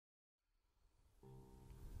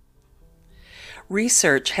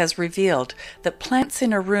Research has revealed that plants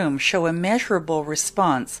in a room show a measurable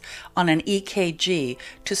response on an EKG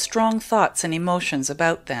to strong thoughts and emotions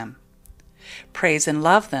about them. Praise and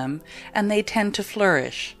love them, and they tend to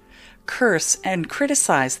flourish. Curse and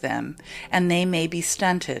criticize them, and they may be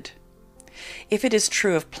stunted. If it is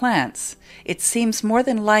true of plants, it seems more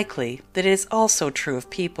than likely that it is also true of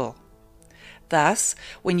people. Thus,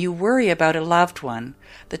 when you worry about a loved one,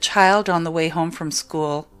 the child on the way home from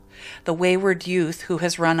school, the wayward youth who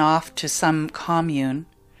has run off to some commune,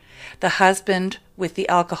 the husband with the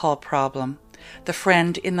alcohol problem, the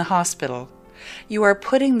friend in the hospital, you are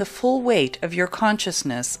putting the full weight of your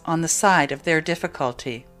consciousness on the side of their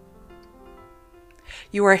difficulty.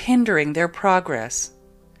 You are hindering their progress.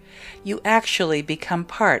 You actually become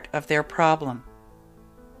part of their problem.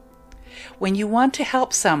 When you want to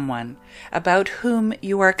help someone about whom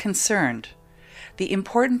you are concerned, the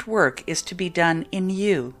important work is to be done in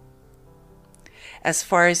you. As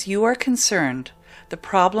far as you are concerned, the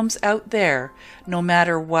problems out there, no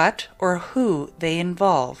matter what or who they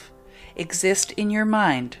involve, exist in your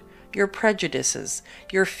mind, your prejudices,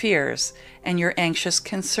 your fears, and your anxious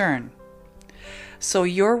concern. So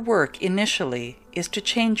your work initially is to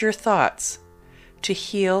change your thoughts, to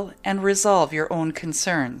heal and resolve your own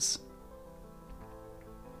concerns.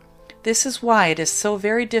 This is why it is so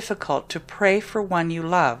very difficult to pray for one you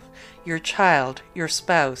love, your child, your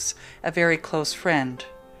spouse, a very close friend.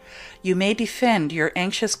 You may defend your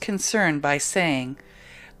anxious concern by saying,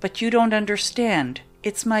 "But you don't understand,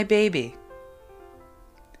 it's my baby."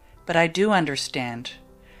 But I do understand.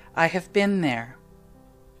 I have been there.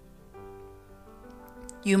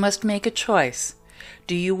 You must make a choice.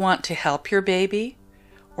 Do you want to help your baby,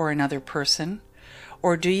 or another person,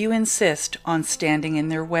 or do you insist on standing in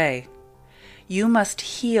their way? You must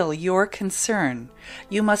heal your concern.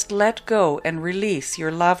 You must let go and release your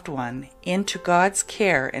loved one into God's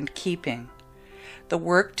care and keeping. The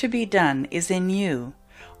work to be done is in you,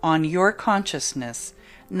 on your consciousness,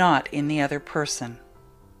 not in the other person.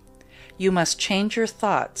 You must change your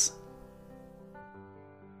thoughts,